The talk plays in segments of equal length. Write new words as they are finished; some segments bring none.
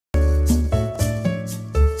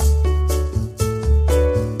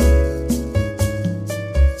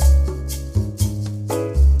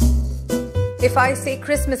If I say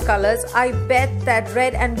Christmas colors, I bet that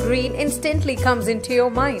red and green instantly comes into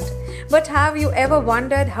your mind. But have you ever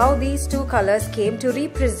wondered how these two colors came to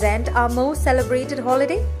represent our most celebrated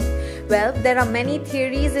holiday? Well, there are many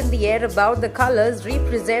theories in the air about the colors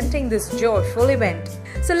representing this joyful event.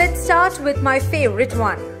 So let's start with my favorite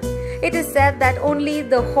one. It is said that only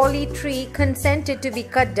the holly tree consented to be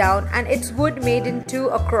cut down and its wood made into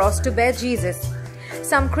a cross to bear Jesus.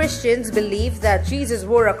 Some Christians believe that Jesus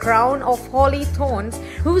wore a crown of holly thorns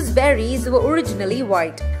whose berries were originally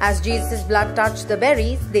white. As Jesus' blood touched the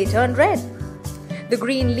berries, they turned red. The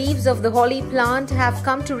green leaves of the holly plant have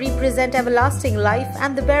come to represent everlasting life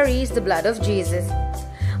and the berries the blood of Jesus.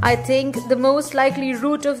 I think the most likely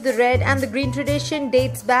root of the red and the green tradition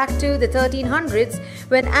dates back to the 1300s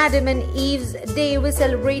when Adam and Eve's Day was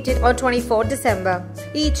celebrated on 24 December.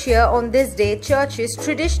 Each year on this day, churches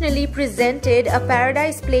traditionally presented a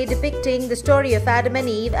paradise play depicting the story of Adam and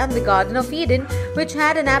Eve and the Garden of Eden, which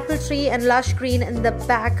had an apple tree and lush green in the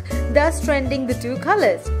back, thus trending the two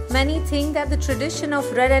colors. Many think that the tradition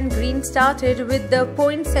of red and green started with the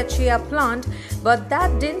poinsettia plant, but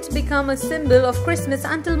that didn't become a symbol of Christmas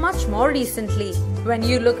until much more recently. When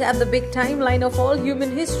you look at the big timeline of all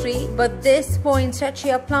human history, but this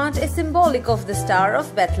poinsettia plant is symbolic of the Star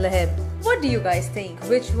of Bethlehem. What do you guys think?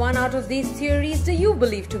 Which one out of these theories do you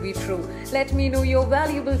believe to be true? Let me know your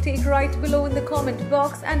valuable take right below in the comment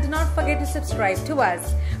box and do not forget to subscribe to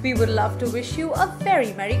us. We would love to wish you a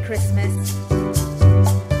very Merry Christmas.